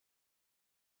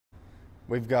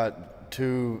We've got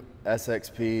two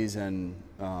SXPs and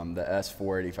the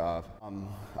S-485.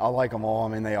 I like them all. I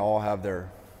mean, they all have their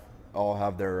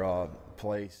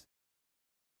place.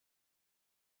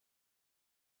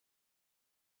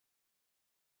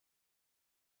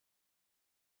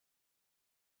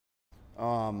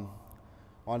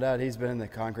 My dad, he's been in the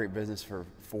concrete business for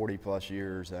 40 plus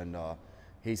years, and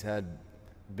he's had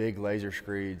big laser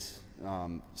screeds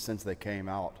since they came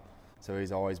out. So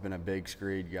he's always been a big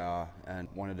screed guy and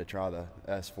wanted to try the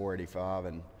S-485,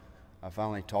 and I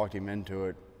finally talked him into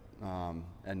it,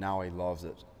 and now he loves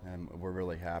it, and we're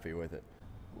really happy with it.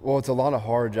 Well, it's a lot of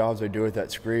hard jobs we do with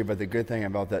that screed, but the good thing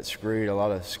about that screed, a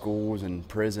lot of schools and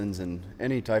prisons and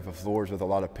any type of floors with a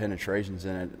lot of penetrations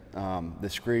in it, the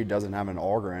screed doesn't have an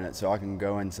auger in it, so I can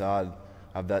go inside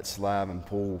of that slab and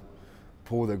pull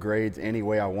the grades any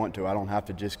way I want to. I don't have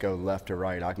to just go left to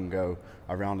right. I can go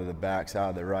around to the back side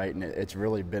of the right, and it's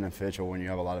really beneficial when you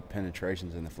have a lot of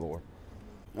penetrations in the floor.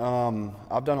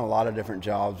 I've done a lot of different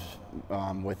jobs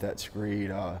with that screed.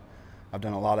 I've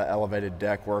done a lot of elevated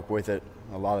deck work with it,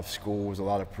 a lot of schools, a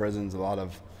lot of prisons, a lot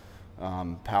of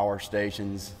power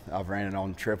stations. I've ran it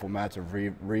on triple mats of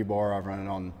rebar. I've run it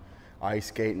on ice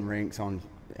skating rinks, on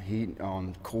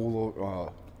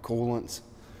coolants.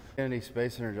 Kennedy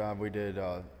Space Center job, we did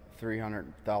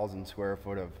 300,000 square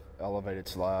foot of elevated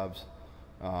slabs.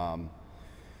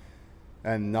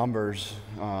 And numbers,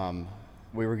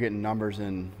 we were getting numbers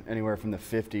in anywhere from the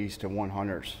 50s to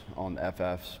 100s on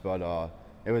FFs, but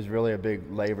it was really a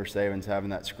big labor savings having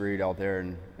that screed out there,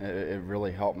 and it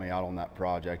really helped me out on that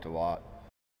project a lot.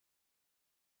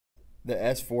 The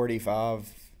S-485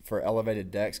 for elevated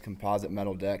decks, composite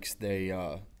metal decks,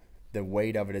 the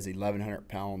weight of it is 1,100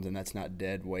 pounds, and that's not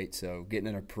dead weight, so getting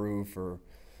it approved for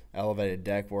elevated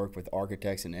deck work with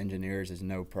architects and engineers is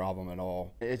no problem at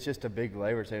all. It's just a big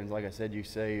labor savings. Like I said, you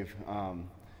save,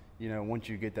 you know, once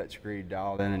you get that screed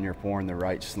dialed in and you're pouring the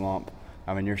right slump,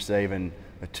 I mean, you're saving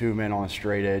 2 men on a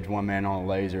straight edge, 1 man on a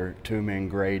laser, 2 men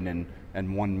grading,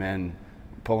 and 1 man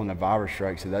pulling a viber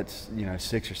strike. So that's, you know,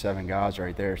 6 or 7 guys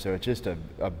right there. So it's just a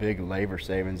big labor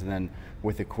savings. And then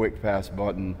with the quick pass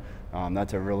button,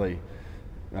 that's a really,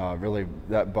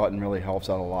 that button really helps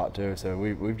out a lot too. So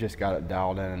we've just got it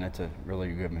dialed in, and it's a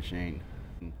really good machine.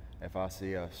 If I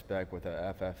see a spec with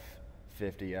a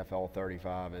FF50,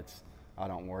 FL35, I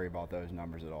don't worry about those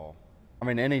numbers at all. I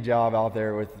mean, any job out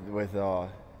there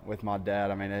with my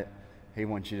dad, I mean, he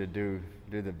wants you to do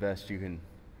the best you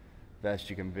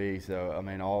can be. So I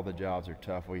mean, all the jobs are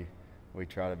tough. We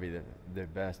try to be the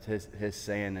best. His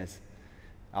saying is,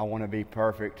 "I want to be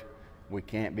perfect. We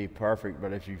can't be perfect,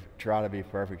 but if you try to be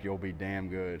perfect, you'll be damn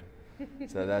good."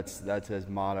 So that's his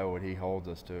motto, what he holds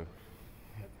us to.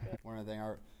 One of the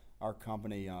things our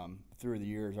company, through the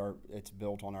years, it's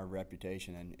built on our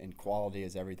reputation, and quality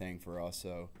is everything for us.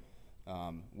 So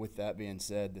with that being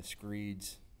said, the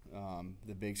screeds,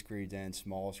 the big screeds and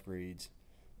small screeds,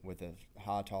 with the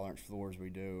high tolerance floors we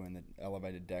do and the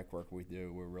elevated deck work we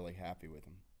do, we're really happy with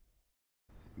them.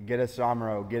 Get a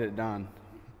Somero, get it done.